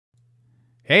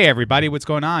Hey everybody, what's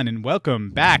going on? And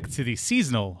welcome back to the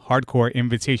seasonal hardcore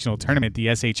invitational tournament,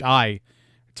 the SHI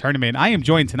tournament. I am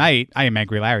joined tonight. I am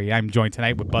Angry Larry. I'm joined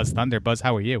tonight with Buzz Thunder. Buzz,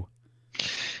 how are you?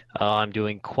 I'm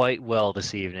doing quite well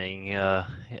this evening.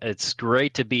 It's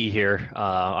great to be here.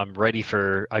 I'm ready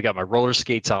for. I got my roller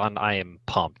skates on. I am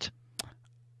pumped.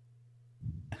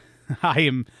 I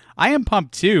am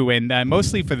pumped too, and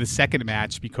mostly for the second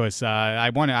match because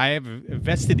I have a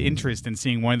vested interest in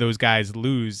seeing one of those guys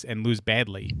lose and lose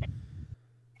badly.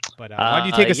 But why don't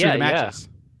you take us through Yeah, the yeah. matches?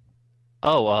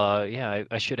 Oh, yeah.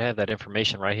 I should have that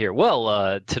information right here.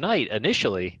 Well, tonight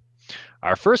initially,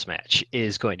 our first match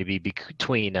is going to be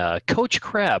between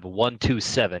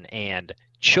Koachkrab127 and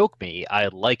Choke Me, I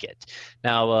Like It.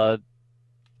 Now,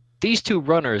 these two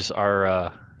runners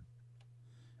are.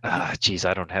 Geez,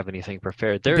 I don't have anything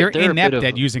prepared. They're They're a bit inept of.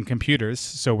 at using computers,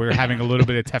 so we're having a little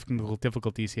bit of technical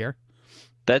difficulties here.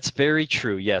 That's very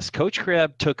true. Yes, Coach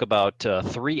Crab took about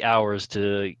 3 hours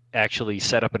to actually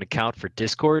set up an account for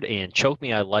Discord, and Choke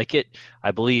Me I Like It,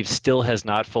 I believe, still has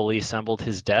not fully assembled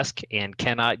his desk and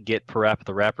cannot get Parappa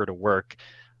the Rapper to work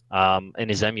in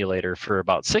his emulator for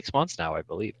about 6 months now, I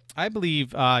believe. I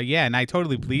believe, yeah, and I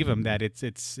totally believe him that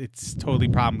it's totally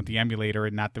a problem with the emulator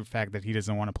and not the fact that he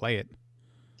doesn't want to play it.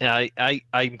 Yeah,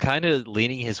 I'm kind of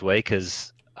leaning his way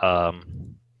because I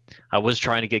was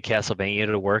trying to get Castlevania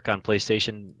to work on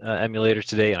PlayStation emulator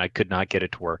today, and I could not get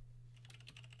it to work.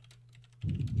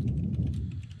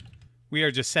 We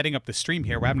are just setting up the stream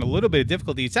here. We're having a little bit of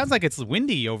difficulty. It sounds like it's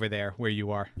windy over there where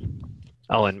you are.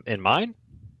 Oh, and in mine?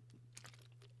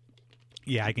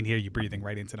 Yeah, I can hear you breathing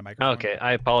right into the microphone. Okay,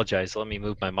 I apologize. Let me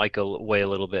move my mic away a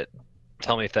little bit.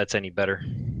 Tell me if that's any better.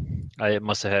 I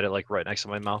must have had it like right next to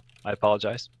my mouth. I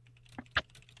apologize.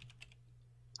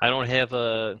 I don't have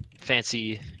a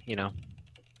fancy,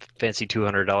 fancy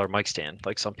 $200 mic stand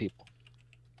like some people.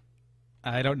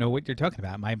 I don't know what you're talking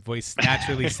about. My voice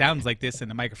naturally sounds like this,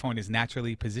 and the microphone is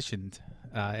naturally positioned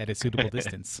at a suitable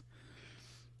distance.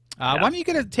 Yeah. Why don't you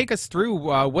take us through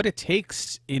what it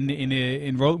takes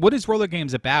what is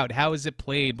Rollergames about? How is it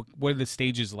played? What are the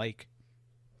stages like?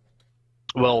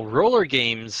 Well,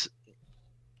 Rollergames,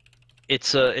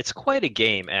 it's quite a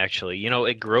game actually. You know,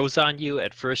 it grows on you.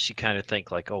 At first, you kind of think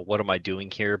like, "Oh, what am I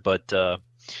doing here?" But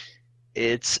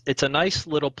it's a nice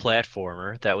little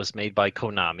platformer that was made by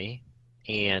Konami,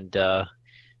 and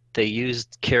they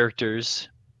used characters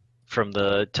from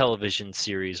the television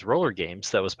series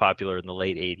Rollergames that was popular in the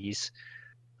late 80s,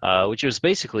 which was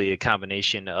basically a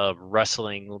combination of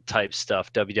wrestling type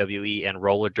stuff, WWE, and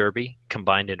roller derby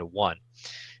combined into one.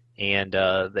 And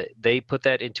they put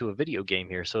that into a video game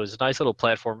here. So it's a nice little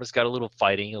platformer. It's got a little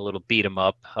fighting, a little beat 'em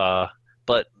up,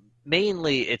 but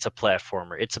mainly it's a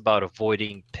platformer. It's about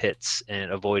avoiding pits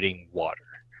and avoiding water.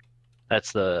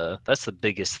 That's the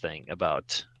biggest thing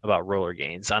about roller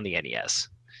games on the NES.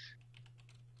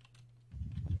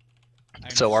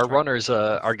 So our runners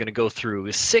are going to go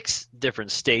through 6 different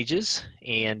stages,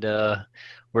 and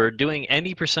we're doing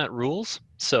any percent rules.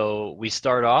 So we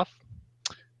start off,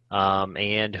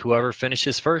 and whoever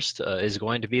finishes first is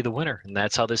going to be the winner, and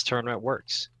that's how this tournament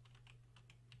works.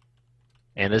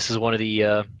 And this is one of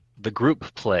the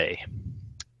group play,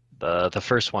 the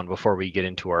first one before we get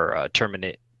into our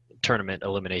tournament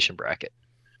elimination bracket.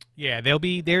 Yeah,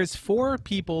 there's 4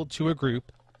 people to a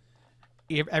group.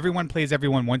 If everyone plays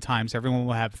everyone one time, so everyone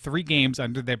will have 3 games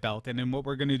under their belt. And then what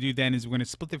we're going to do then is we're going to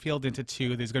split the field into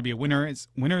 2. There's going to be a winners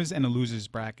and a losers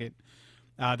bracket.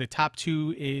 The top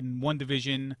 2 in one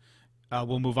division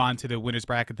will move on to the winners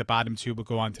bracket. The bottom 2 will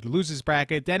go on to the losers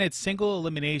bracket. Then it's single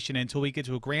elimination until we get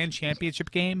to a grand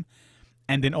championship game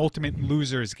and an ultimate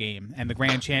losers game. And the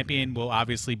grand champion will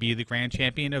obviously be the grand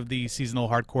champion of the seasonal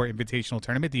hardcore invitational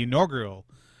tournament, the inaugural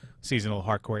seasonal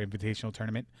hardcore invitational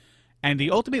tournament. And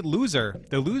the ultimate loser,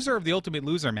 the loser of the ultimate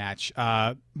loser match,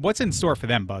 what's in store for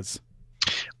them, Buzz?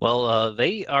 Well,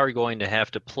 they are going to have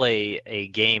to play a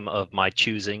game of my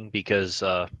choosing because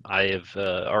I have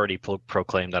already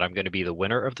proclaimed that I'm going to be the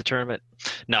winner of the tournament.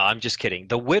 No, I'm just kidding.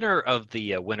 The winner of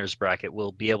the winners bracket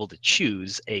will be able to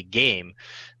choose a game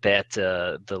that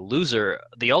the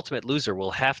ultimate loser,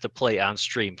 will have to play on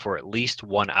stream for at least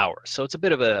 1 hour. So it's a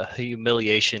bit of a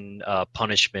humiliation,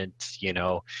 punishment,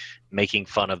 making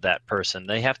fun of that person.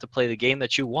 They have to play the game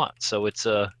that you want. So it's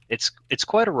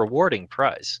quite a rewarding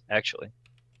prize, actually.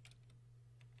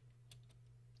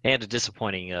 And a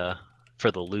disappointing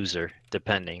for the loser,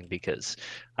 depending, because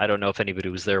I don't know if anybody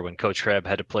was there when Coach Crab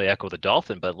had to play Echo the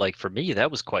Dolphin, but like for me, that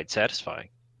was quite satisfying.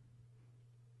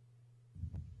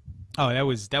 Oh, that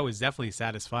was definitely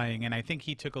satisfying, and I think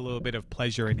he took a little bit of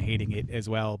pleasure in hating it as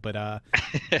well. But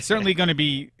certainly going to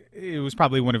be. It was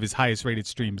probably one of his highest rated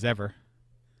streams ever.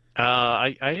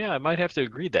 Yeah, I might have to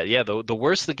agree that. Yeah, the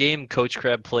worse the game Coach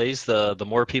Crab plays, the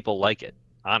more people like it,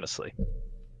 honestly.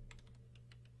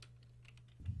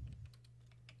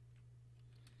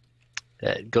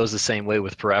 It goes the same way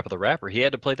with Parappa the Rapper. He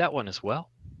had to play that one as well.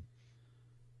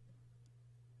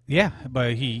 Yeah,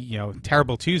 but he,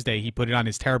 Terrible Tuesday, he put it on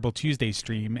his Terrible Tuesday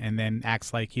stream and then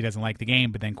acts like he doesn't like the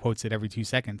game, but then quotes it every 2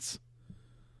 seconds.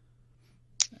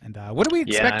 And what are we Yeah, I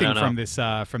expecting don't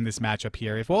know. from this matchup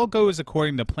here? If all goes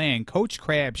according to plan, Coach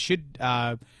Crab should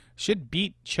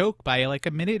beat Choke by like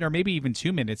a minute or maybe even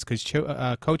 2 minutes because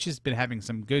Coach has been having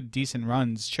some good, decent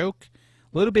runs. Choke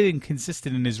a little bit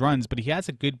inconsistent in his runs, but he has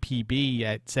a good PB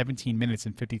at 17 minutes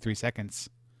and 53 seconds.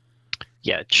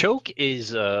 Yeah, Choke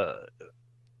is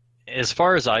as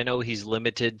far as I know, he's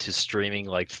limited to streaming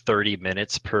like 30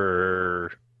 minutes per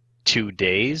 2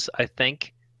 days, I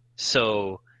think.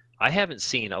 So I haven't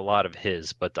seen a lot of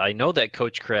his, but I know that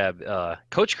Coach Crab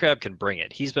can bring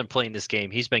it. He's been playing this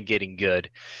game. He's been getting good,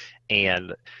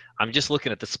 and I'm just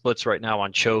looking at the splits right now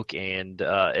on Choke, and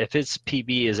if his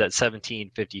PB is at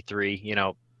 17:53,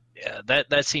 yeah,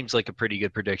 that seems like a pretty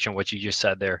good prediction. What you just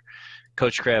said there,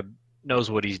 Coach Crab knows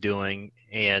what he's doing,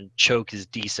 and Choke is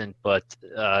decent, but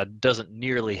doesn't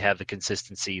nearly have the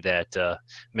consistency that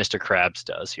Mr. Krabs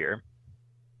does here.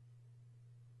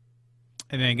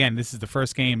 And then again, this is the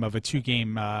first game of a two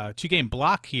game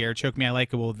block here. Choke Me I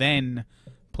Like It will then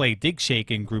play Dig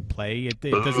Shake in group play. It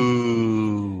doesn't.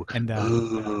 Ooh, And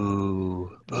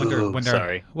ooh,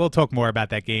 sorry. We'll talk more about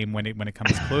that game when it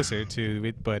comes closer to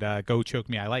it. But go Choke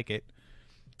Me I Like It.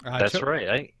 That's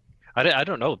right. I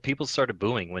don't know. People started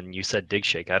booing when you said Dig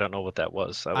Shake. I don't know what that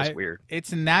was. That was weird.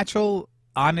 It's a natural,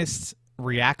 honest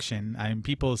reaction. I mean,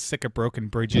 people are sick of broken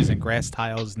bridges and grass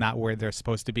tiles not where they're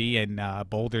supposed to be, and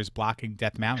boulders blocking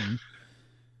Death Mountain.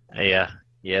 Yeah,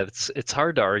 yeah. It's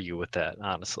hard to argue with that,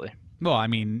 honestly. Well, I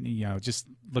mean, just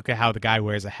look at how the guy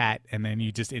wears a hat, and then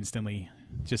you just instantly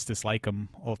just dislike him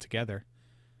altogether.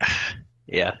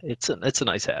 Yeah, it's a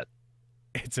nice hat.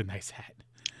 It's a nice hat.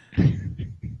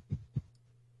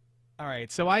 All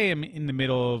right, so I am in the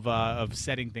middle of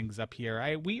setting things up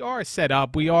here. We are set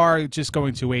up. We are just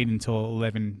going to wait until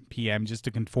 11 p.m. just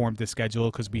to conform to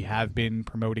schedule because we have been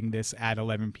promoting this at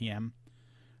 11 p.m.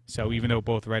 So even though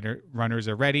both runners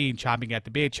are ready and chopping at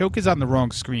the bit, Choke is on the wrong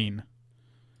screen.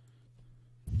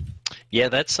 Yeah,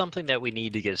 that's something that we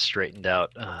need to get straightened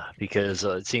out because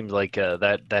it seems like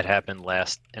that happened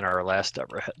in our last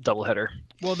doubleheader.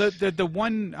 Well,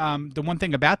 the one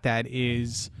thing about that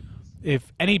is,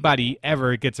 if anybody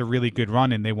ever gets a really good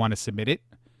run and they want to submit it,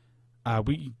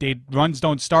 runs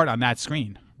don't start on that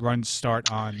screen. Runs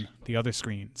start on the other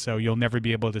screen, so you'll never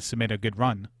be able to submit a good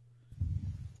run.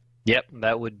 Yep,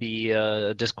 that would be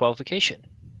a disqualification.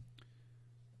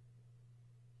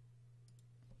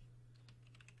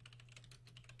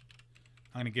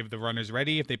 I'm going to give the runners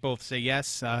ready. If they both say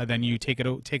yes, then you take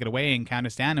it away and count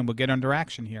us down, and we'll get under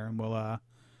action here, and we'll have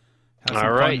some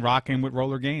fun rocking with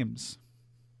Roller Games.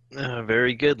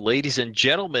 Very good. Ladies and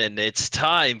gentlemen, it's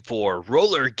time for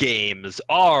Roller Games.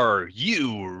 Are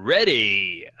you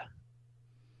ready?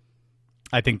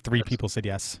 I think three people said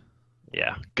yes.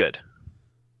 Yeah, good.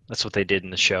 That's what they did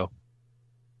in the show.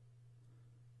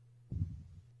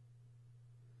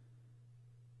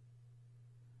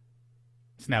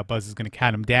 So now Buzz is going to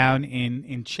count them down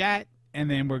in chat, and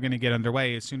then we're going to get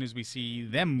underway. As soon as we see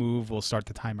them move, we'll start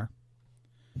the timer.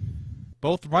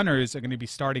 Both runners are going to be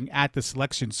starting at the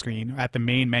selection screen, at the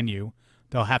main menu.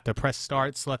 They'll have to press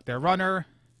start, select their runner.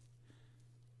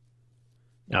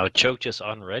 Now, Choke just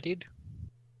unreadied.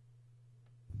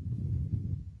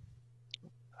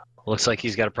 Looks like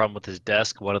he's got a problem with his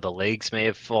desk. One of the legs may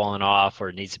have fallen off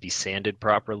or needs to be sanded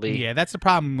properly. Yeah, that's the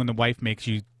problem when the wife makes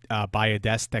you buy a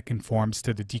desk that conforms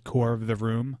to the decor of the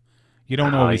room. You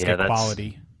don't always get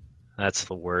quality. That's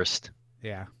the worst.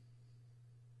 Yeah.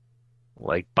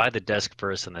 Like, buy the desk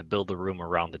first and then build the room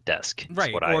around the desk.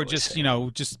 Right, or just,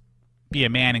 just be a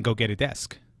man and go get a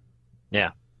desk.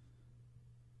 Yeah.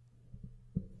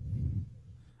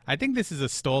 I think this is a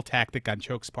stall tactic on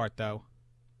Choke's part, though.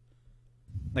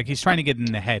 Like, he's trying to get in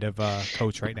the head of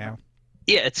Coach right now.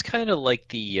 Yeah, it's kind of like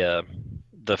the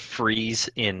freeze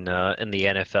in the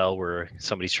NFL where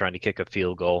somebody's trying to kick a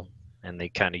field goal and they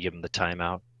kind of give him the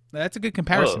timeout. That's a good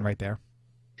comparison right there.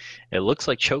 It looks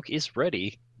like Choke is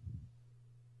ready.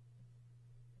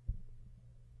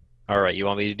 All right, you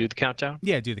want me to do the countdown?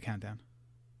 Yeah, do the countdown.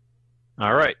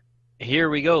 All right, here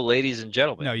we go, ladies and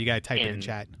gentlemen. No, you got to type it in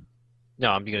chat. No,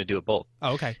 I'm going to do it both.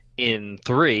 Oh, okay. In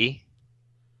 3,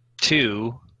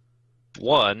 2,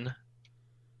 1,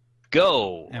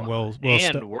 go. And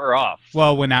we're off.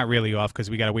 Well, we're not really off because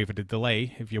we got to wait for the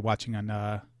delay if you're watching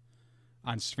on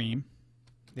on stream.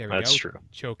 There we That's go. true.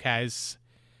 Choke has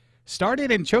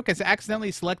started, and Choke has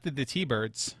accidentally selected the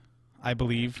T-Birds, I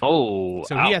believe. Oh,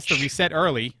 So ouch. he has to reset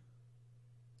early.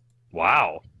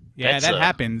 Wow. Yeah, That's that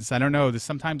happens. I don't know.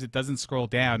 Sometimes it doesn't scroll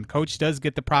down. Coach does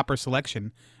get the proper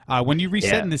selection. When you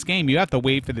reset in this game, you have to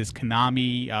wait for this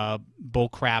Konami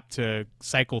bullcrap to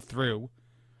cycle through.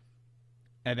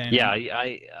 And then, yeah,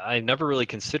 I never really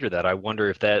considered that. I wonder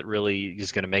if that really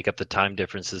is going to make up the time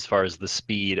difference as far as the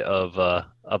speed of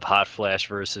Hot Flash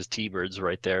versus T-Birds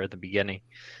right there at the beginning.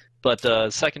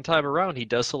 But second time around, he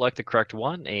does select the correct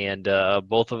one, and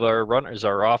both of our runners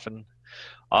are often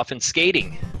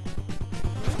skating.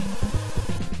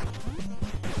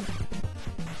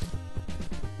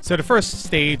 So the first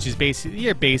stage is basically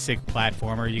your basic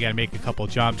platformer. You got to make a couple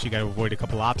jumps. You got to avoid a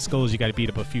couple obstacles. You got to beat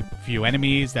up a few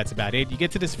enemies. That's about it. You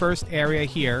get to this first area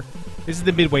here. This is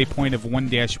the midway point of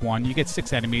 1-1. You get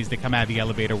 6 enemies. They come out of the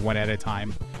elevator one at a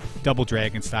time. Double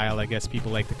Dragon style, I guess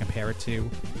people like to compare it to.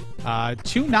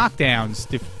 2 knockdowns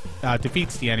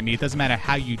defeats the enemy. It doesn't matter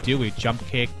how you do it. Jump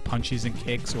kick, punches and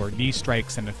kicks, or knee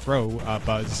strikes and a throw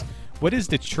buzz. What is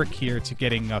the trick here to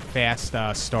getting a fast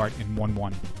start in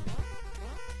 1-1?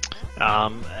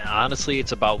 Honestly,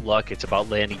 it's about luck. It's about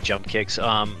landing jump kicks.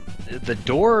 The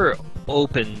door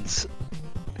opens.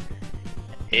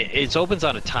 It opens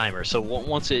on a timer, so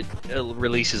once it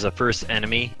releases a first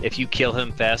enemy, if you kill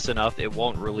him fast enough, it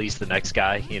won't release the next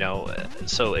guy. You know,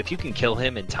 so if you can kill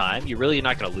him in time, you're really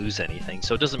not going to lose anything.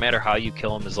 So it doesn't matter how you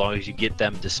kill him as long as you get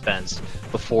them dispensed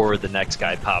before the next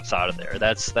guy pops out of there.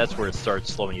 That's where it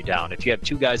starts slowing you down. If you have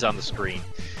 2 guys on the screen,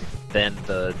 then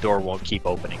the door won't keep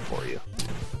opening for you.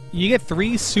 You get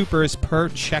 3 supers per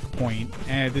checkpoint.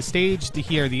 The stage to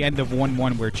here, the end of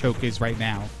 1-1 where Choke is right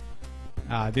now.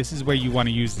 This is where you want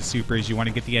to use the supers. You want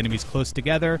to get the enemies close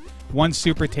together. 1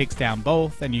 super takes down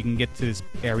both, and you can get to this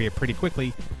area pretty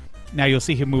quickly. Now you'll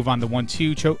see him move on the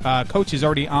 1-2. Coach is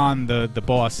already on the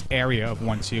boss area of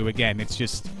 1-2. Again, it's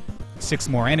just 6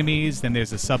 more enemies. Then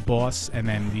there's a sub-boss, and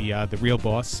then the real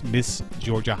boss, Miss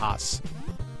Georgia Haas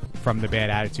from the Bad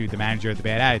Attitude, the manager of the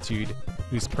Bad Attitude,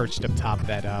 who's perched up top of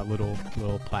that little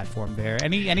platform there.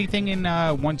 Anything in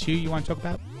 1-2 you want to talk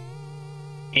about?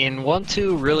 In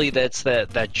 1-2, really, that's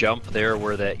that jump there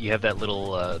where you have that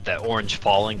little that orange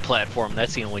falling platform.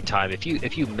 That's the only time. If you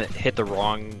hit the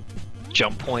wrong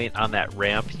jump point on that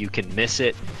ramp, you can miss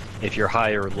it if you're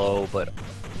high or low. But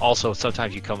also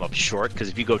sometimes you come up short because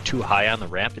if you go too high on the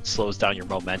ramp, it slows down your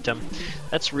momentum.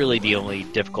 That's really the only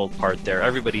difficult part there.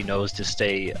 Everybody knows to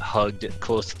stay hugged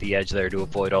close to the edge there to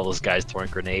avoid all those guys throwing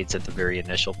grenades at the very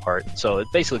initial part. So it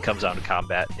basically comes down to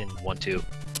combat in 1-2.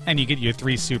 And you get your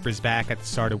 3 supers back at the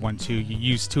start of 1-2. You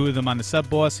use 2 of them on the sub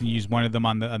boss, and you use 1 of them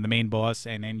on the main boss,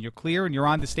 and then you're clear, and you're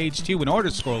on to stage 2 in auto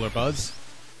scroller, Buzz.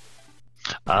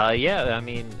 Yeah, I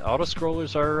mean, auto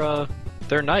scrollers are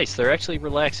they're nice. They're actually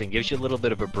relaxing. Gives you a little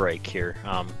bit of a break here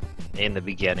in the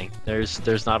beginning.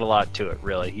 There's not a lot to it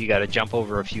really. You got to jump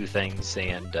over a few things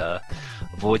and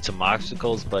avoid some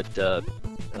obstacles, but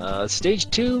stage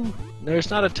 2, there's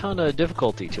not a ton of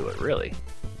difficulty to it really.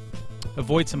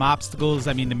 Avoid some obstacles.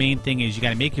 I mean, the main thing is you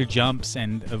got to make your jumps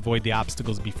and avoid the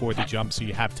obstacles before the jump, so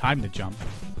you have time to jump.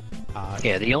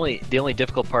 Yeah, the only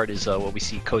difficult part is what we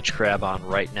see Coach Crab on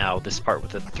right now. This part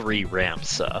with the 3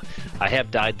 ramps. I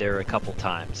have died there a couple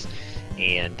times,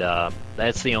 and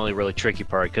that's the only really tricky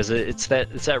part because it's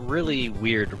that really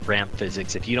weird ramp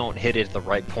physics. If you don't hit it at the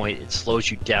right point, it slows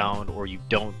you down, or you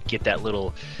don't get that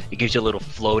little. It gives you a little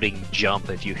floating jump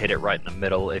if you hit it right in the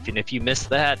middle. If you miss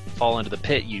that, fall into the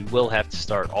pit, you will have to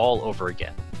start all over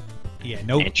again. Yeah,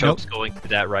 And Choke's going through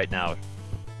that right now.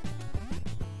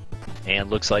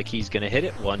 And looks like he's going to hit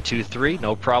it. 1, 2, 3.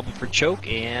 No problem for Choke.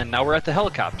 And now we're at the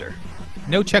helicopter.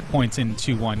 No checkpoints in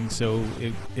 2-1, so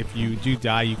if you do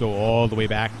die, you go all the way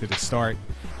back to the start.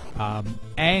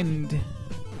 And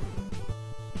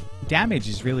damage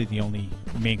is really the only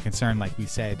main concern, like we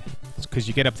said, because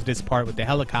you get up to this part with the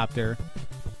helicopter.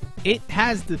 It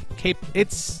has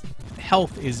its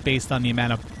health is based on the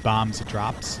amount of bombs it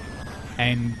drops.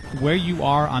 And where you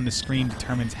are on the screen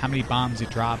determines how many bombs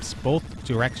it drops, both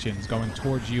directions, going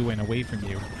towards you and away from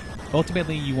you.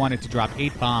 Ultimately, you want it to drop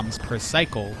 8 bombs per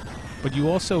cycle, but you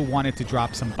also want it to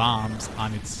drop some bombs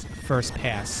on its first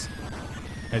pass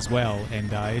as well.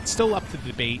 And it's still up to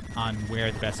debate on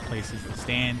where the best place is to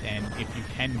stand and if you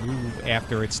can move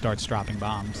after it starts dropping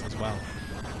bombs as well.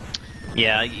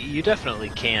 Yeah, you definitely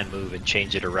can move and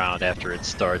change it around after it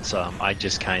starts. I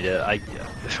just kind of,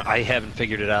 I haven't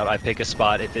figured it out. I pick a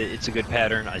spot. If it's a good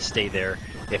pattern, I stay there.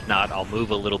 If not, I'll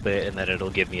move a little bit, and then it'll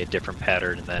give me a different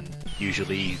pattern, and then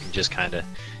usually you can just kind of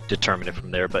determine it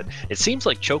from there. But it seems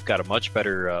like Choke got a much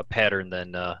better pattern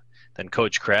than than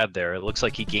Coach Crab there. It looks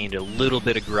like he gained a little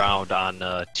bit of ground on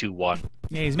 2-1.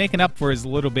 Yeah, he's making up for his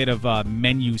little bit of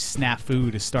menu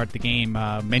snafu to start the game,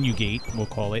 menu gate, we'll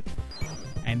call it.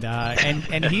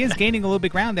 And he is gaining a little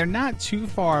bit ground. They're not too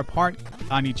far apart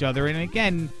on each other. And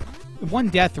again, one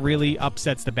death really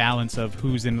upsets the balance of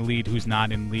who's in the lead, who's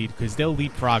not in the lead, because they'll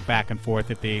leapfrog back and forth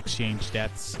if they exchange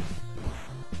deaths.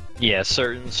 Yeah,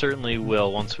 certainly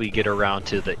will once we get around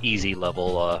to the easy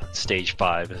level, stage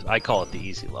 5. I call it the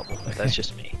easy level, but that's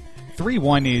just me.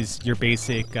 3-1 is your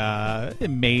basic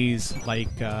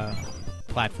maze-like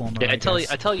platformer. Yeah, I tell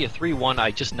you, 3-1.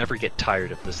 I just never get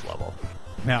tired of this level.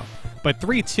 No, but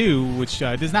 3-2, which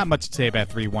there's not much to say about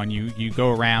 3-1. You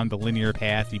go around the linear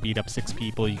path, you beat up 6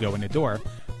 people, you go in the door.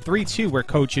 3-2, where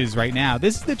Coach is right now.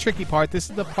 This is the tricky part. This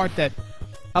is the part that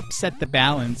upset the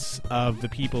balance of the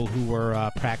people who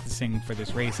were practicing for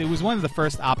this race. It was one of the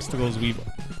first obstacles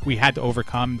we had to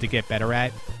overcome to get better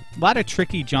at. A lot of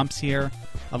tricky jumps here.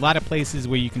 A lot of places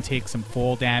where you can take some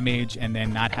fall damage and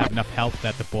then not have enough health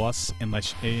at the boss in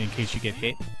case you get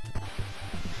hit.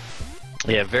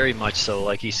 Yeah, very much so.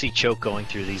 Like you see Choke going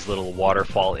through these little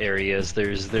waterfall areas.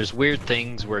 There's weird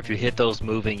things where if you hit those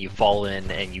moving, you fall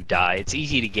in and you die. It's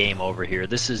easy to game over here.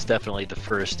 This is definitely the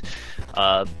first.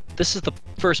 This is the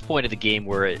first point of the game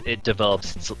where it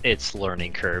develops its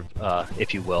learning curve,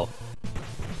 if you will.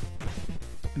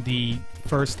 The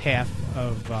first half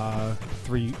of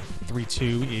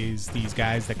 3-2 is these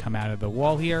guys that come out of the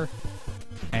wall here.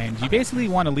 And you basically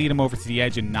want to lead them over to the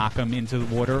edge and knock them into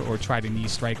the water, or try to knee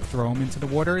strike, throw them into the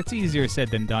water. It's easier said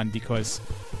than done because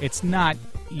it's not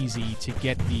easy to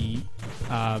get the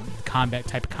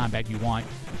type of combat you want.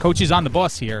 Coach is on the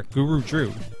boss here, Guru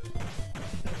Drew.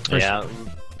 Yeah,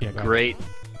 great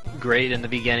in the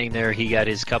beginning there. He got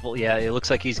his couple. Yeah, it looks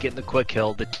like he's getting the quick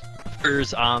kill. The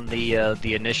on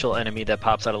the initial enemy that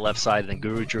pops out of left side, and then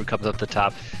Guru Drew comes up the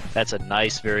top. That's a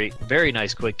nice, very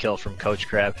nice quick kill from Coach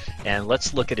Crab. And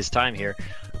let's look at his time here.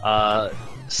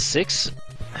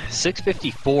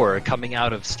 6:54 coming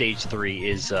out of stage 3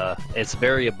 is it's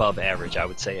very above average, I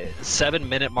would say.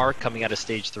 7-minute mark coming out of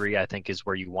stage 3, I think, is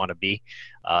where you want to be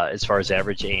as far as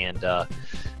average. And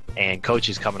Coach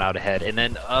is coming out ahead. And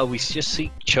then we just see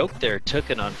Choke there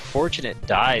took an unfortunate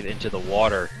dive into the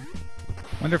water.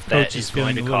 Wonder if Coach is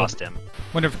going to cost him.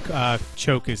 Wonder if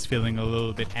Choke is feeling a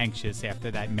little bit anxious after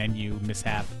that menu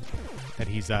mishap. That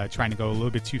he's trying to go a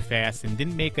little bit too fast and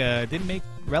didn't make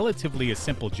relatively a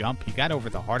simple jump. He got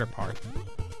over the harder part.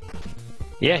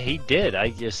 Yeah, he did. I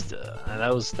just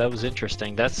that was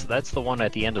interesting. That's the one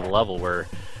at the end of the level where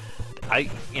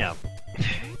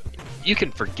you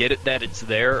can forget it that it's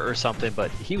there or something,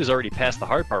 but he was already past the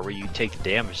hard part where you take the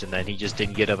damage, and then he just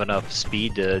didn't get up enough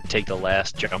speed to take the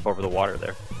last jump over the water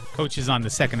there. Coach is on the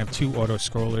second of 2 auto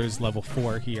scrollers, level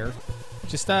 4 here.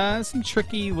 Just some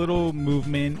tricky little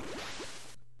movement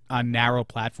on narrow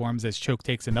platforms as Choke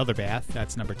takes another bath.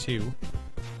 That's number 2.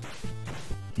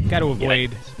 Got to avoid.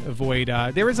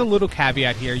 There is a little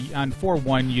caveat here. On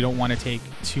 4-1, you don't want to take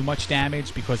too much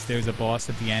damage because there's a boss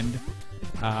at the end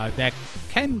that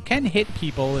can hit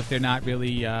people if they're not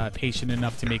really patient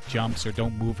enough to make jumps or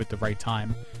don't move at the right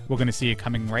time. We're going to see it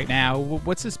coming right now.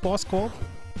 What's this boss called?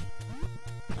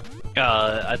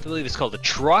 I believe it's called the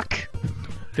Truck.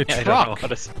 The Truck.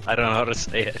 I don't know how to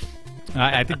say it.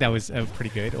 I think that was pretty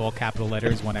good. All capital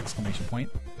letters, 1 exclamation point.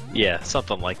 Yeah,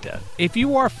 something like that. If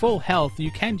you are full health, you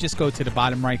can just go to the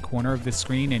bottom right corner of the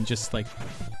screen and just like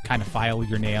kind of file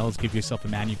your nails, give yourself a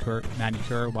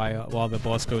manicure while the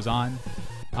boss goes on.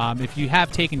 If you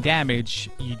have taken damage,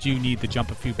 you do need to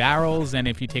jump a few barrels, and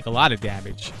if you take a lot of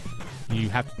damage, you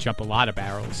have to jump a lot of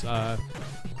barrels.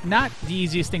 Not the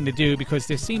easiest thing to do because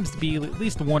there seems to be at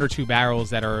least 1 or 2 barrels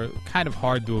that are kind of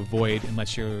hard to avoid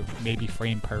unless you're maybe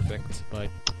frame perfect. But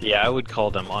yeah, I would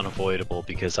call them unavoidable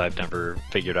because I've never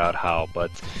figured out how, but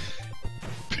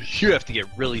you have to get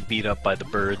really beat up by the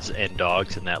birds and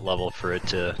dogs in that level for it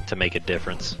to make a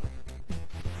difference.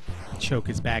 Choke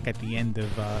is back at the end of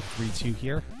 3-2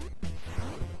 here.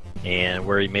 And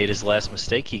where he made his last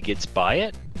mistake, he gets by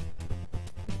it.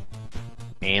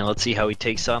 And let's see how he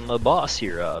takes on the boss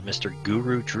here, Mr.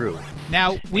 Guru Drew.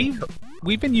 Now, we've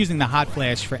been using the Hot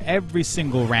Flash for every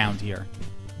single round here.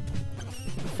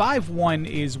 5-1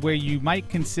 is where you might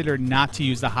consider not to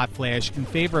use the Hot Flash in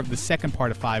favor of the second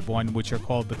part of 5-1, which are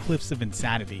called the Cliffs of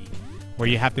Insanity, where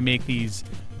you have to make these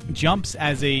jumps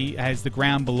as the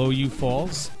ground below you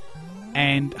falls.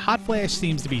 And Hot Flash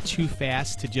seems to be too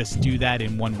fast to just do that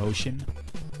in one motion,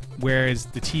 whereas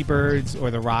the T-Birds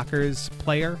or the Rockers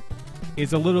player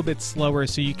is a little bit slower,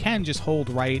 so you can just hold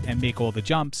right and make all the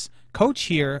jumps. Coach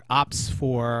here opts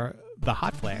for the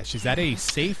Hot Flash. Is that a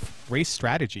safe race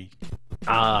strategy?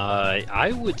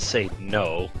 I would say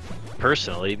no,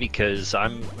 personally, because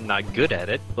I'm not good at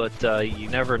it, but you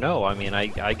never know. I mean,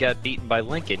 I got beaten by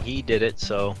Lincoln. He did it,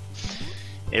 so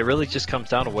it really just comes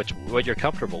down to what you're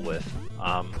comfortable with.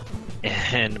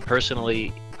 And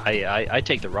personally, I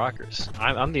take the rockers.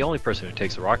 I'm the only person who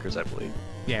takes the rockers, I believe.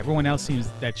 Yeah, everyone else seems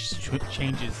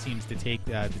seems to take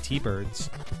the T-birds.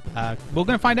 We're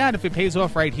gonna find out if it pays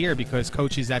off right here because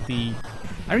Coach is at the.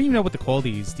 I don't even know what to call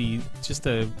these. The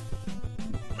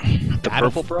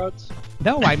purple broads.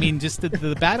 No, I mean just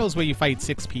the battles where you fight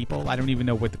 6 people. I don't even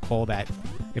know what to call that,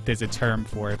 if there's a term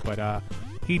for it. But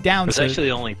he downs. There's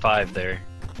actually only 5 there.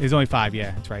 There's only 5.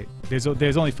 Yeah, that's right. There's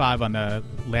only 5 on the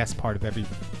last part of every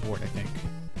board, I think.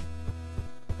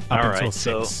 All right,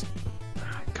 so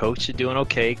Coach is doing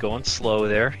okay, going slow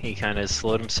there. He kind of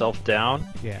slowed himself down.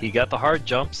 Yeah. He got the hard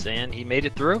jumps and he made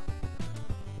it through.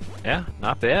 Yeah,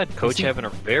 not bad. Coach having a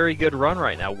very good run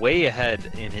right now, way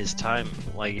ahead in his time.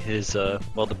 Like his,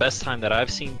 well, the best time that I've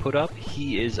seen put up,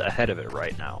 he is ahead of it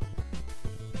right now.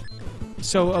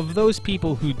 So of those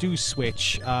people who do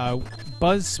switch,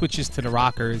 Buzz switches to the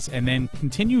rockers and then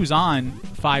continues on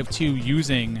 5-2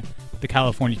 using the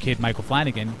California Kid, Michael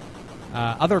Flanagan.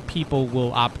 Other people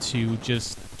will opt to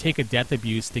just take a death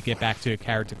abuse to get back to a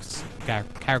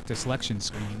character selection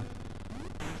screen.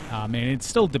 And it's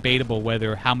still debatable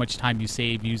whether how much time you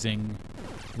save using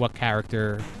what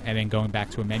character and then going back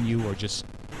to a menu or just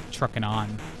trucking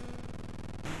on.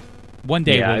 One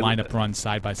day we'll line up runs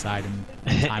side by side and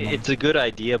time It's a good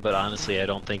idea, but honestly, I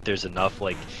don't think there's enough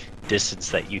like distance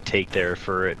that you take there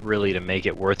for it really to make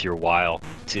it worth your while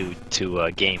to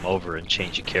game over and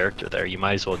change a character there. You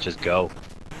might as well just go.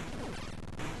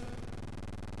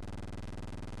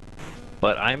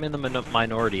 But I'm in the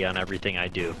minority on everything I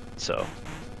do, so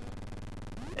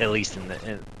at least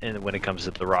in when it comes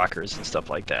to the rockers and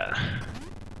stuff like that.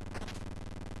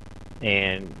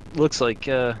 And looks like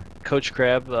Coach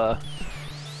Crab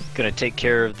gonna take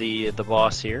care of the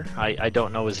boss here. I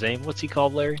don't know his name. What's he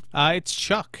called, Larry? It's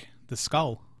Chuck the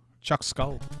Skull. Chuck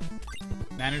Skull,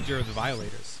 manager of the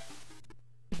Violators.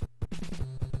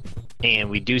 And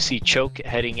we do see Choke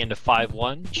heading into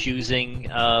 5-1, choosing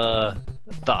the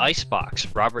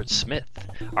Icebox, Robert Smith.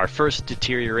 Our first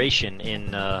deterioration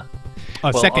in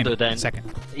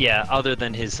second. Yeah, other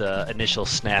than his initial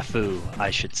snafu, I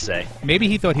should say. Maybe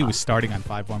he thought he was starting on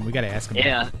 5-1. We got to ask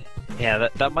him. Yeah,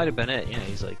 that might have been it. Yeah,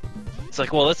 he's like, it's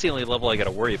like, well, that's the only level I got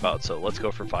to worry about, so let's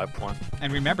go for 5-1.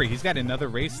 And remember, he's got another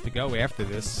race to go after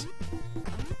this.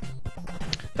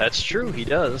 That's true, he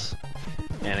does.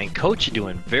 And Coach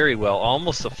doing very well,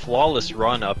 almost a flawless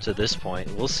run up to this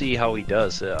point. We'll see how he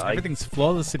does. Everything's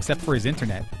flawless except for his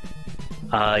internet.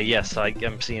 Yes,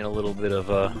 I'm seeing a little bit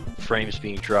of frames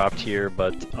being dropped here,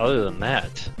 but other than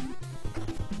that,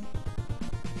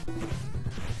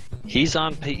 he's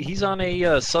on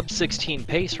a sub-16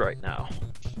 pace right now.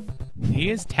 He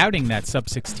is touting that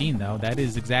sub-16 though. That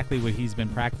is exactly what he's been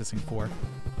practicing for.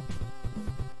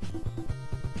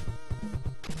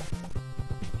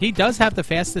 He does have the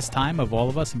fastest time of all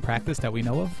of us in practice that we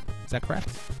know of. Is that correct?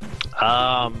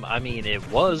 I mean, it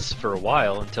was for a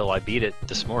while until I beat it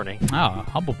this morning. Oh,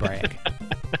 humble brag.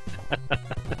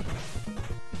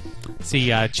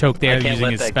 See, Choke there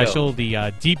using his special,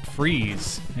 the Deep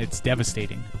Freeze. It's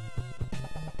devastating.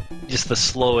 Just the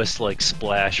slowest, like,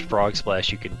 frog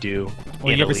splash you could do.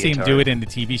 Well, you ever see him do it in the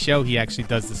TV show? He actually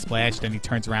does the splash, then he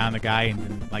turns around the guy and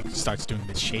then, like, starts doing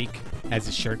the shake as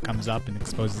his shirt comes up and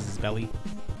exposes his belly.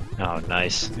 Oh,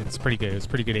 nice. It's pretty good. It's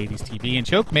pretty good 80s TV. And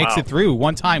Choke makes it through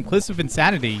one time. Cliffs of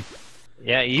Insanity.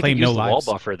 Yeah, he even used the wall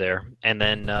buffer there. And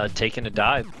then taking a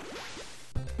dive.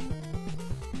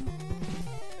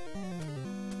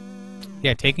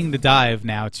 Yeah, taking the dive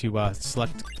now to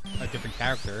select a different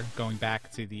character. Going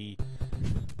back to the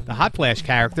Hot Flash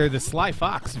character, the Sly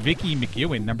Fox, Vicky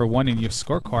McEwen, #1 in your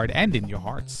scorecard and in your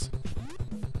hearts.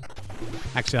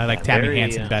 Actually, I like Tammy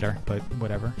Hansen better, but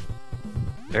whatever.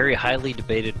 Very highly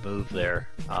debated move there,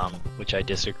 which I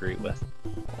disagree with.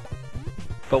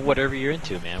 But whatever you're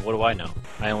into, man. What do I know?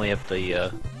 I only have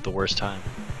the worst time.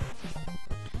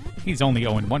 He's only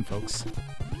 0-1, folks.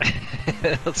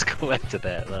 Let's go back to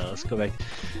that. Let's go back.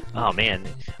 Oh man,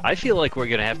 I feel like we're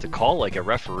gonna have to call like a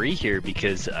referee here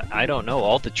because I don't know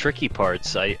all the tricky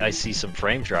parts. I see some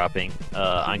frame dropping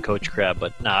on Coach Crab,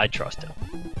 but nah, I trust him.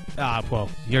 Well,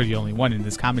 you're the only one in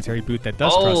this commentary booth that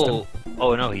does trust him.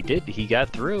 Oh no, he did. He got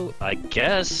through. I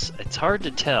guess it's hard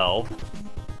to tell.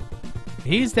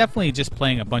 He's definitely just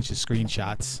playing a bunch of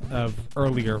screenshots of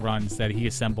earlier runs that he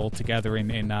assembled together in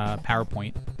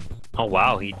PowerPoint. Oh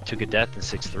wow, he took a death in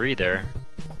 6-3 there.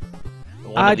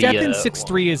 Death in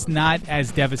 6-3 is not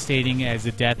as devastating as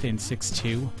a death in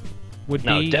 6-2. would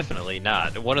No, be. definitely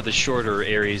not. One of the shorter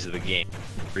areas of the game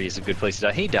is a good place to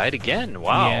die. He died again.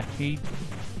 Wow. Yeah, he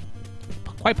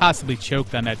quite possibly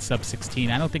choked on that sub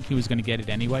 16. I don't think he was going to get it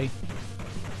anyway.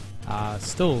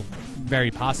 Still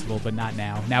very possible, but not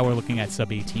now. Now we're looking at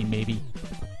sub 18 maybe.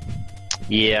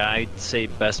 Yeah, I'd say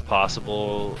best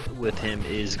possible with him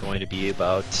is going to be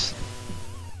about...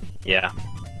 Yeah.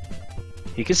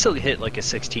 He can still hit like a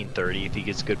 1630 if he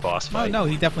gets a good boss fight. Oh, no,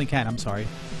 he definitely can. I'm sorry.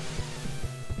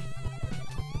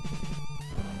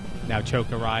 Now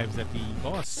Choke arrives at the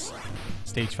boss.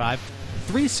 Stage 5.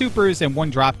 3 supers and 1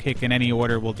 drop kick in any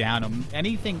order will down him.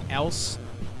 Anything else,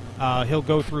 he'll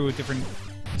go through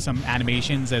some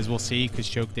animations, as we'll see, because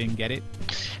Choke didn't get it.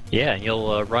 Yeah, and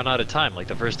you'll run out of time. Like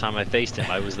the first time I faced him,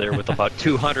 I was there with about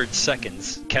 200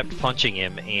 seconds, kept punching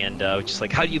him, and just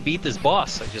like, how do you beat this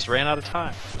boss? I just ran out of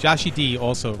time. Joshy D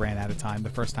also ran out of time the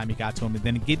first time he got to him, and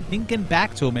then he didn't get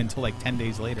back to him until like 10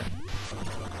 days later.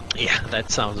 Yeah,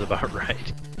 that sounds about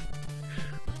right.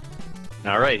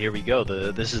 All right, here we go.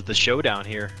 This is the showdown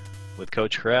here with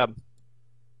Coach Crab.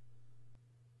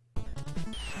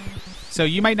 So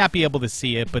you might not be able to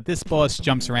see it, but this boss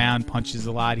jumps around, punches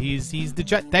a lot. He's the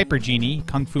Diaper Genie,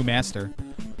 Kung Fu Master.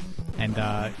 And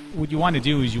what you want to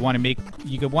do is you want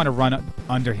to run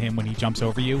under him when he jumps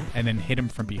over you, and then hit him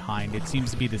from behind. It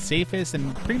seems to be the safest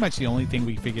and pretty much the only thing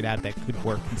we figured out that could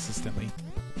work consistently.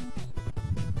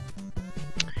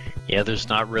 Yeah, there's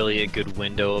not really a good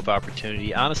window of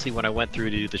opportunity. Honestly, when I went through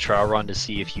to do the trial run to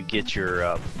see if you get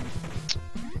your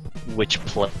which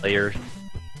player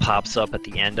pops up at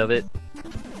the end of it,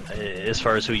 as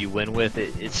far as who you win with,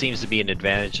 it seems to be an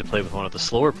advantage to play with one of the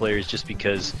slower players, just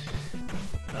because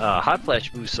Hot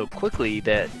Flash moves so quickly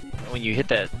that when you hit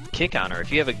that kick on her,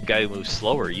 if you have a guy who moves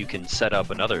slower, you can set up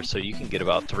another, so you can get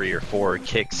about 3 or 4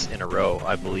 kicks in a row,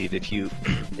 I believe, if you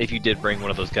did bring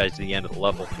one of those guys to the end of the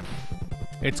level.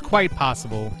 It's quite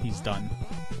possible he's done.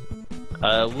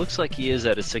 Looks like he is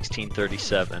at a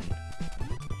 1637.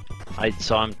 I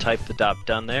saw him type the dot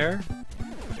done there,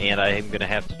 and I am going to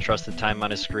have to trust the time on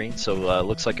his screen. So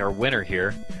looks like our winner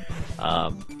here.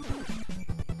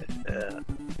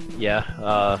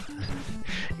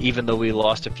 Even though we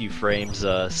lost a few frames,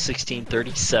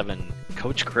 1637,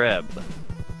 Coach Crab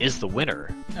is the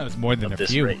winner. That was more than of a this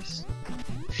few. race.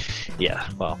 Yeah,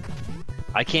 well,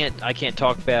 I can't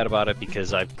talk bad about it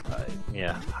because I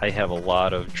have a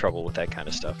lot of trouble with that kind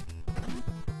of stuff.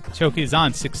 Choke is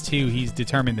on 6-2. He's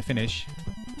determined to finish.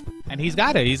 And he's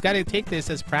got to take this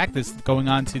as practice going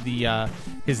on to the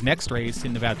his next race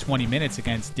in about 20 minutes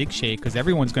against Dig Shake, because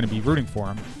everyone's going to be rooting for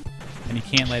him, and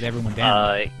he can't let everyone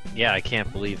down. Yeah, I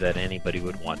can't believe that anybody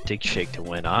would want Dig Shake to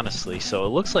win, honestly. So it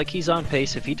looks like he's on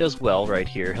pace. If he does well right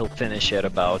here, he'll finish at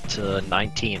about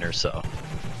 19 or so.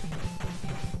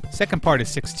 Second part of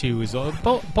 6-2 is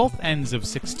both ends of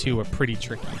 6-2 are pretty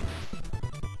tricky,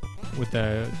 with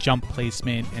the jump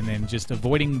placement and then just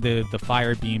avoiding the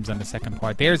fire beams on the second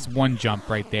part. There's one jump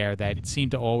right there that it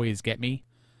seemed to always get me.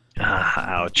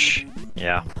 Ouch.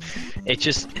 Yeah.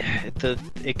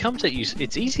 It comes at you.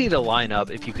 It's easy to line up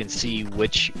if you can see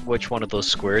which one of those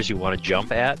squares you want to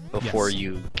jump at before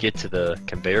you get to the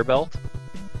conveyor belt.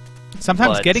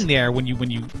 Sometimes getting there when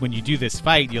you do this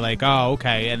fight, you're like, oh,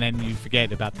 okay, and then you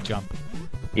forget about the jump.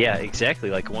 Yeah, exactly.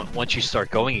 Like once you start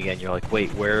going again, you're like,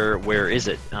 wait, where is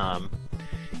it?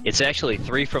 It's actually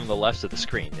 3 from the left of the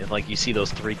screen, and like you see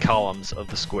those 3 columns of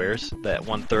the squares, that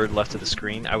 1/3 left of the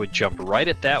screen. I would jump right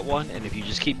at that one, and if you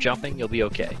just keep jumping, you'll be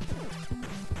okay.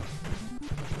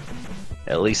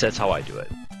 At least that's how I do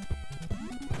it.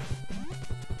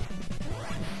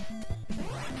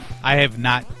 I have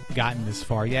not gotten this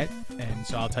far yet, and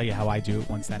so I'll tell you how I do it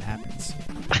once that happens.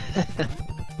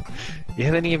 You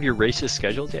have any of your races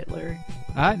scheduled yet, Larry?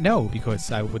 No,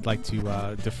 because I would like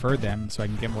to defer them so I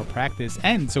can get more practice,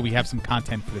 and so we have some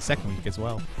content for the second week as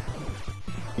well.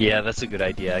 Yeah, that's a good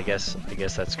idea. I guess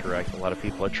that's correct. A lot of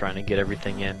people are trying to get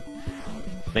everything in.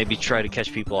 Maybe try to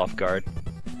catch people off guard.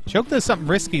 Choke does something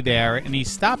risky there, and he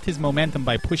stopped his momentum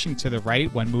by pushing to the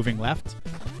right when moving left.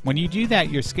 When you do that,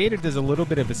 your skater does a little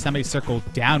bit of a semicircle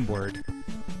downward.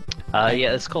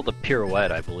 Yeah, it's called a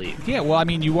pirouette, I believe. Yeah, well, I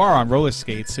mean, you are on roller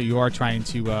skates, so you are trying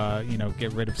to,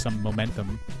 get rid of some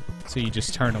momentum. So you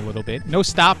just turn a little bit. No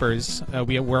stoppers.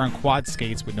 We're on quad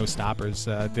skates with no stoppers.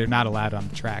 They're not allowed on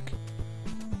the track.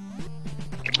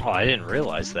 Oh, I didn't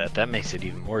realize that. That makes it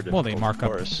even more difficult. Well,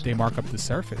 they mark up the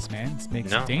surface, man. It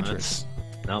makes it dangerous.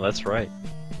 That's right.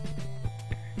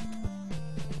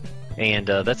 And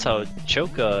that's how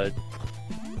Choke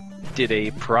did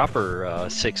a proper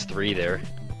 6-3 there.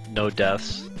 No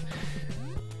deaths.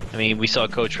 I mean, we saw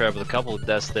Coach Crab with a couple of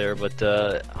deaths there, but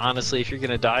honestly, if you're going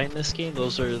to die in this game,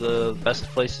 those are the best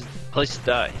places Place to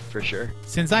die for sure.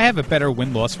 Since I have a better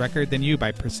win-loss record than you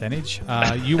by percentage,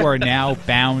 you are now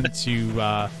bound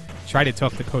to try to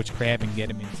talk to Coach Crab and get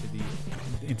him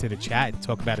into the chat and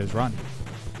talk about his run.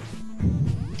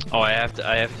 Oh, I have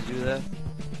to do that.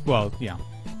 Well, yeah,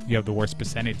 you have the worst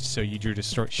percentage, so you drew the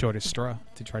shortest straw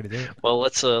to try to do it. Well,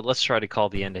 let's try to call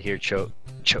the end of here.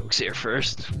 Chokes here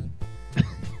first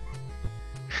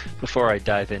before I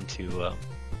dive into.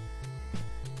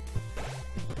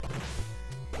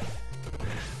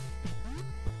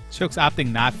 Choke's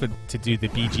opting not to do the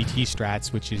BGT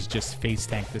strats, which is just face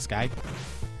tank this guy,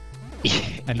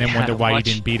 and then wonder why you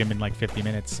didn't beat him in like 50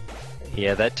 minutes.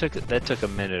 Yeah, that took a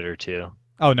minute or two.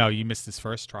 Oh no, you missed his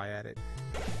first try at it.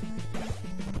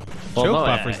 Well, Choke no,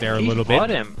 buffers there a little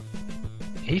bit.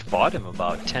 He fought him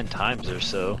about 10 times or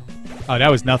so. Oh,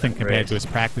 that was nothing compared to his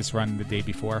practice run the day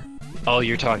before. Oh,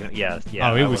 you're talking, yeah.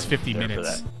 Oh, it was 50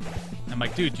 minutes. I'm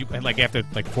like, dude, after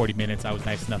like 40 minutes, I was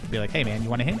nice enough to be like, hey man, you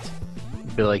want a hint?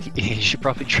 Be like, you should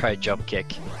probably try a jump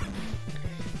kick.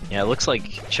 Yeah, it looks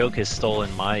like Choke has stolen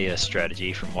my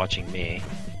strategy from watching me.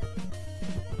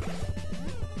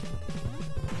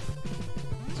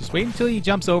 Just wait until he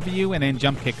jumps over you and then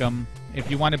jump kick him.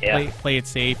 If you want to play it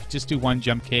safe, just do one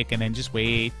jump kick and then just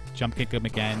wait, jump kick him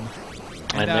again.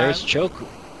 And there's Choke.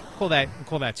 Call that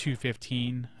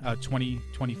 215,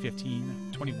 2015,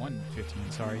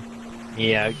 2115, sorry.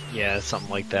 Yeah, something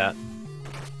like that.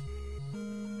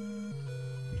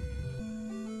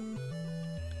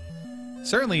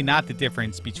 Certainly not the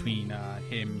difference between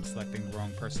him selecting the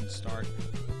wrong person to start.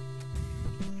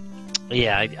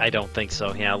 Yeah, I don't think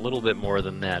so. Yeah, a little bit more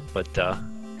than that, but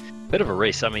bit of a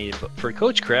race. I mean, for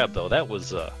Coach Crab though, that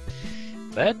was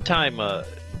that time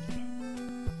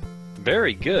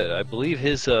very good. I believe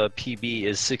his PB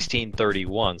is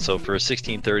 16:31. So for a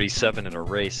 16:37 in a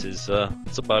race is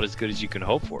it's about as good as you can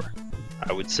hope for,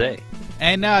 I would say.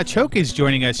 And Choke is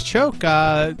joining us. Choke,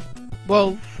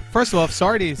 well. First of all,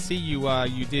 sorry to see you.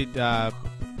 You did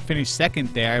finish second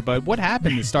there, but what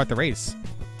happened to start the race?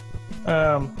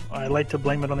 I like to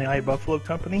blame it on the iBuffalo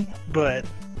company, but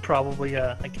probably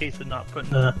a case of not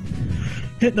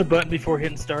hitting the button before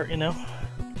hitting start. You know.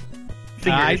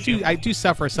 I do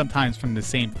suffer sometimes from the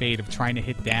same fate of trying to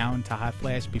hit down to hot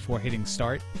flash before hitting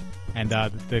start, and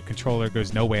the controller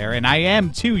goes nowhere. And I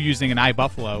am too using an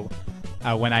iBuffalo.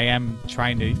 When I am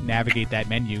trying to navigate that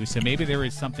menu, so maybe there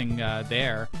is something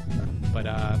there, but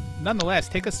nonetheless,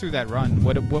 take us through that run.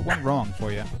 What went wrong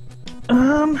for you?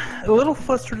 A little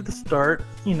flustered at the start,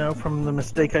 you know, from the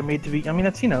mistake I made I mean,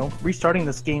 that's, you know, restarting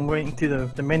this game, waiting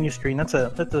through the menu screen. That's a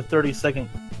 30-second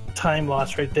time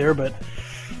loss right there, but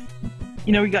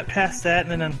you know, we got past that,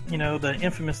 and then you know, the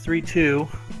infamous 3-2,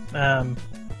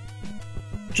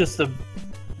 just the.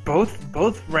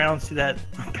 Both rounds to that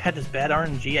bad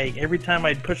RNG. Every time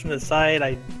I'd push him to the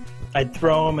side, I'd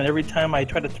throw him, and every time I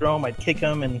tried to throw him, I'd kick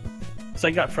him, and so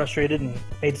I got frustrated and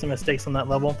made some mistakes on that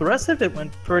level. The rest of it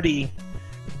went pretty.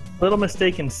 Little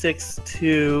mistake in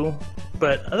 6-2,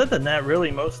 but other than that,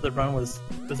 really most of the run was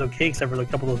okay, except for a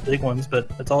couple of those big ones. But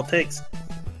that's all it takes.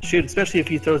 Shoot, especially if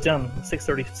he throws down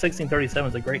 16:37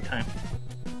 is a great time.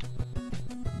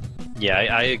 Yeah,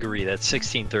 I agree. That's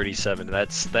 16:37.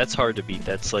 That's hard to beat.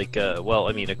 That's like, well,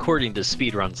 I mean, according to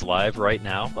Speedruns Live right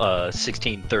now,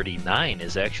 16:39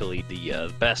 is actually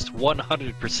the best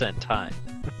 100% time.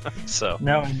 So.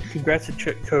 No, congrats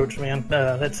to Coach, man.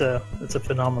 That's a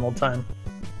phenomenal time.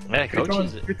 Yeah,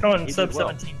 Coach, you're throwing sub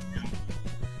 17.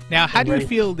 Now, how do you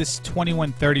feel this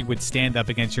 21:30 would stand up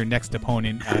against your next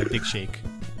opponent, Dig Shake?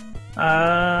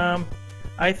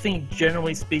 I think,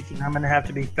 generally speaking, I'm going to have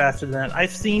to be faster than that. I've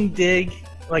seen Dig,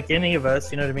 like any of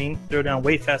us, you know what I mean, throw down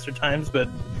way faster times, but...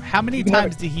 How many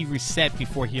times did he reset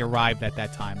before he arrived at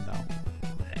that time, though?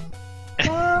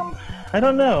 I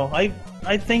don't know. I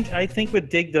think with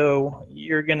Dig, though,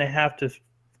 you're going to have to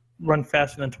run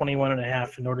faster than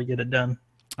 21.5 in order to get it done.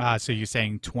 So you're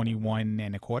saying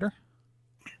 21.25?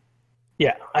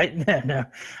 Yeah, I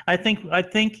think,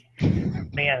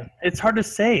 man, it's hard to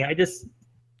say.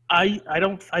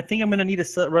 I think I'm going to need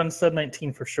to run sub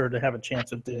 19 for sure to have a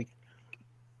chance with Dig.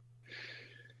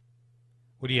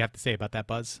 What do you have to say about that,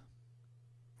 Buzz?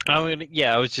 I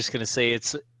was just going to say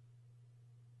it's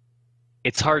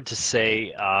hard to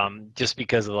say, just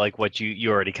because of like what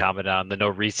you already commented on, the no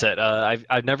reset.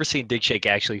 I've never seen Dig Shake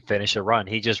actually finish a run.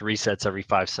 He just resets every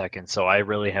 5 seconds, so I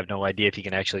really have no idea if he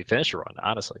can actually finish a run,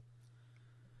 honestly.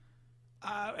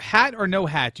 Hat or no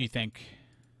hat, do you think?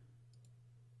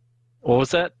 What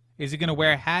was that? Is he going to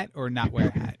wear a hat or not wear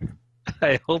a hat?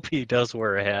 I hope he does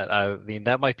wear a hat. I mean,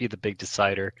 that might be the big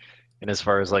decider, and as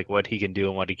far as like what he can do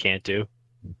and what he can't do.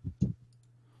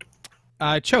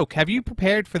 Choke, have you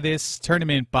prepared for this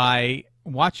tournament by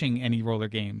watching any roller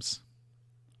games?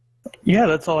 Yeah,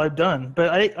 that's all I've done.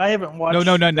 But I haven't watched.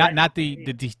 No, not the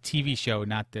TV show,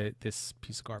 not this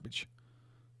piece of garbage.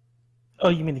 Oh,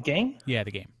 you mean the game? Yeah,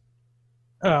 the game.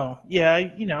 Oh, yeah.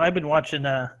 I've been watching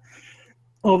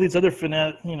all these other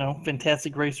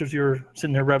fantastic racers who are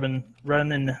sitting there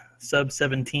running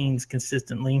sub-17s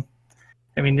consistently.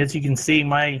 I mean, as you can see,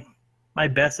 my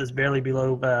best is barely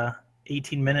below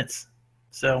 18 minutes.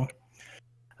 So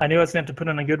I knew I was going to have to put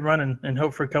in a good run and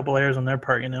hope for a couple errors on their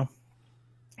part,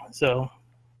 So.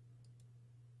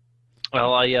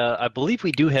 Well, I believe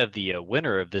we do have the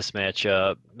winner of this match,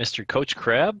 Mr. Coach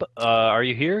Crab. Are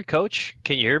you here, Coach?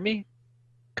 Can you hear me,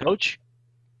 Coach?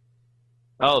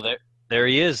 Oh, there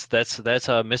he is. That's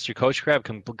Mr. Coach Crab.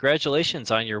 Congratulations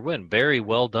on your win. Very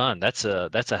well done. That's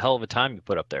a hell of a time you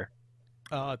put up there.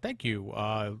 Thank you.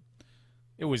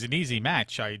 It was an easy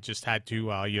match. I just had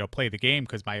to play the game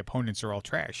because my opponents are all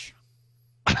trash.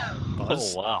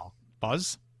 Buzz? Oh wow.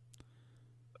 Buzz?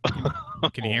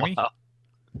 Can you hear me?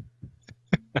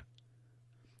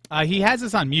 Wow. He has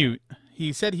us on mute.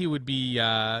 He said he would be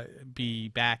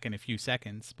back in a few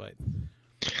seconds, but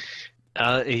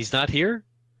he's not here?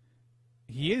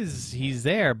 he is. He's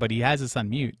there, but he has us on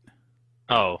mute,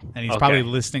 Oh. and he's okay. probably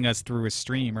listening us through a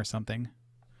stream or something.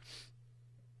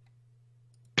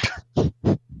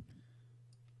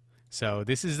 So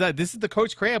this is the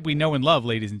Coach Crab we know and love,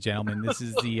 ladies and gentlemen. This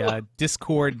is the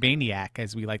Discord maniac,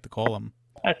 as we like to call him.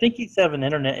 I think he's having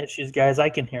internet issues, guys. I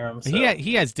can hear him. So.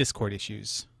 He has Discord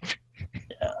issues.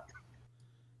 Yeah.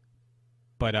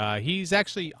 But he's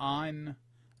actually on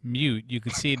mute. You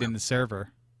can see it in the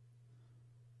server.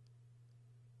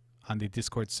 On the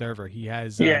Discord server, he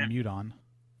has mute on.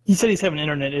 He said he's having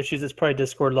internet issues. It's probably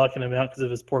Discord locking him out because of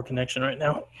his poor connection right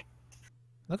now.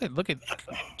 Look at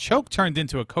Choke turned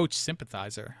into a Coach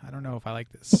sympathizer. I don't know if I like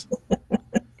this.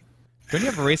 Don't you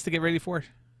have a race to get ready for?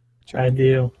 I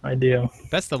do.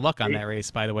 Best of luck on that race,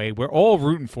 by the way. We're all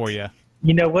rooting for you.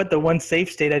 You know what? The one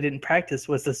safe state I didn't practice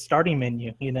was the starting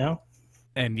menu,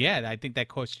 And yeah, I think that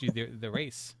coached you the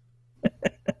race.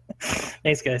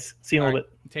 Thanks, guys. See you in a little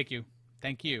bit.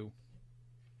 Thank you.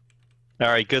 All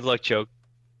right, good luck, Choke.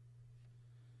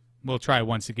 We'll try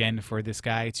once again for this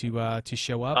guy to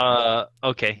show up.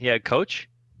 Okay, yeah, Coach?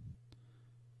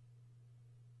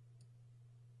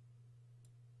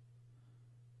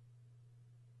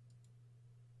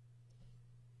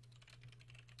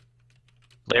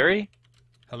 Larry?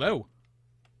 Hello.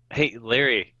 Hey,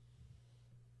 Larry.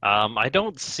 I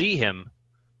don't see him.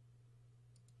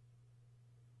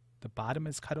 The bottom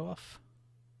is cut off?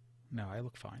 No, I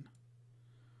look fine.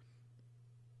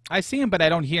 I see him, but I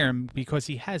don't hear him because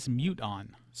he has mute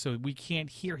on. So we can't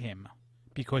hear him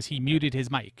because he muted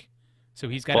his mic. So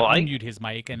he's got to unmute his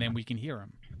mic, and then we can hear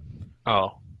him.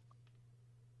 Oh.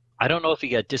 I don't know if he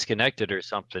got disconnected or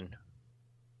something.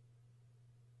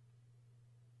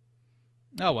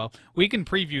 Oh, well. We can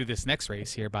preview this next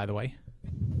race here, by the way.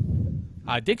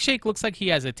 Dick Shake looks like he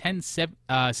has a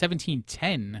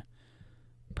 17:10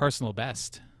 personal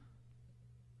best.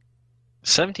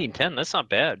 17:10, that's not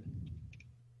bad.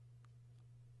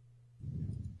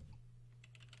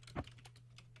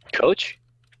 Coach?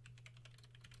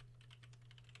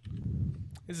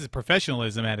 This is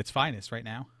professionalism at its finest right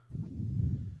now.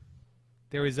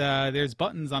 There's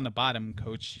buttons on the bottom,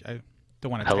 Coach. I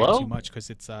don't want to type too much because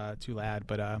it's too loud,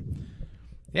 but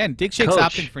yeah, and Dick Shake's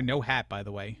opting for no hat, by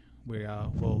the way.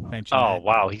 We'll mention that. Oh,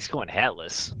 wow, he's going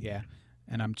hatless. Yeah,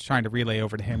 and I'm trying to relay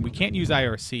over to him. We can't use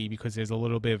IRC because there's a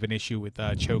little bit of an issue with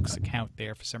Choke's account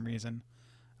there for some reason.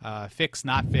 Fixed,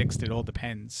 not fixed, it all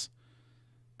depends.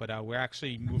 But we're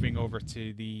actually moving over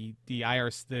to the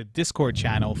Discord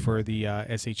channel for the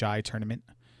SHI tournament.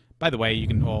 By the way, you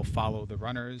can all follow the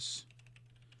runners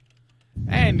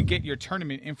and get your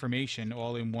tournament information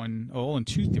all in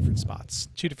two different spots,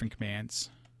 two different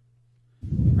commands.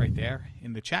 Right there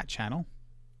in the chat channel.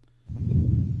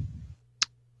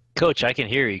 Coach, I can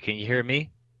hear you. Can you hear me?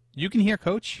 You can hear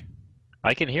Coach?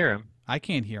 I can hear him. I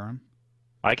can't hear him.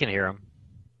 I can hear him.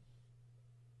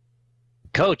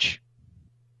 Coach!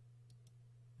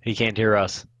 He can't hear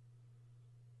us.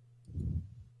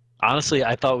 Honestly,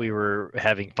 I thought we were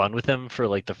having fun with him for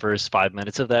like the first 5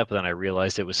 minutes of that, but then I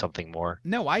realized it was something more.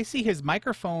 No, I see his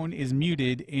microphone is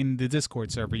muted in the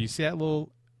Discord server. You see that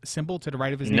little symbol to the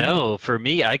right of his name? No, for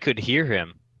me, I could hear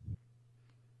him.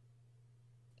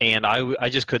 And I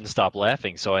just couldn't stop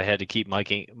laughing, so I had to keep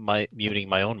muting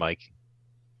my own mic.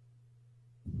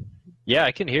 Yeah,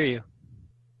 I can hear you.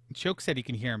 Choke said he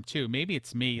can hear him too. Maybe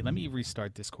it's me. Let me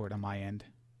restart Discord on my end.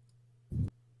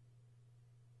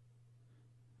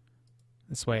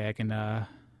 This way I can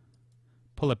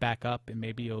pull it back up and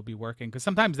maybe it'll be working. Because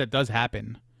sometimes that does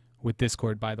happen with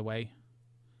Discord, by the way.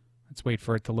 Let's wait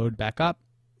for it to load back up.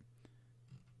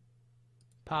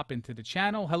 Pop into the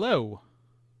channel. Hello.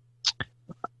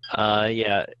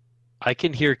 Yeah, I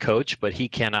can hear Coach, but he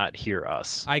cannot hear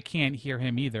us. I can't hear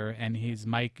him either, and his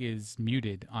mic is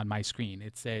muted on my screen.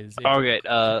 It says... All right,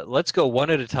 let's go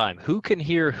one at a time. Who can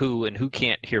hear who and who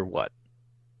can't hear what?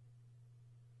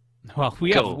 Well,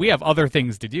 we have other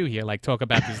things to do here, like talk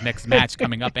about this next match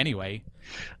coming up anyway.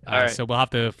 All right. So we'll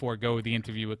have to forego the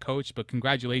interview with Coach, but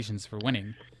congratulations for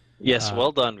winning. Yes,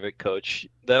 well done, Vic Coach.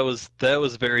 That was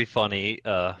very funny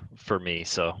for me,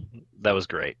 so that was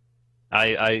great.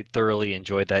 I thoroughly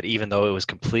enjoyed that, even though it was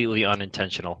completely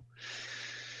unintentional.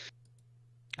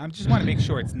 I just want to make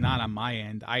sure it's not on my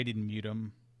end. I didn't mute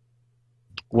him.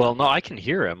 Well, no, I can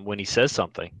hear him when he says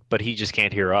something, but he just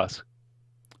can't hear us.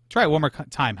 Try it one more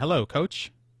time. Hello,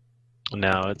 Coach.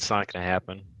 No, it's not going to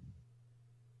happen.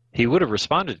 He would have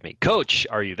responded to me. Coach,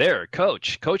 are you there?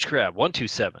 Coach,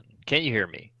 Koachkrab127. Can you hear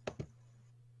me?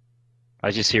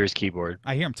 I just hear his keyboard.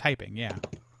 I hear him typing, yeah,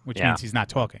 which means he's not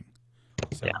talking.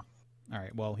 So, yeah. All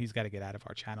right, well, he's got to get out of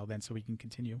our channel then so we can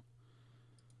continue.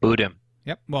 Boot him.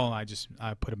 Yep, well, I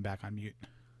put him back on mute,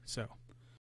 so...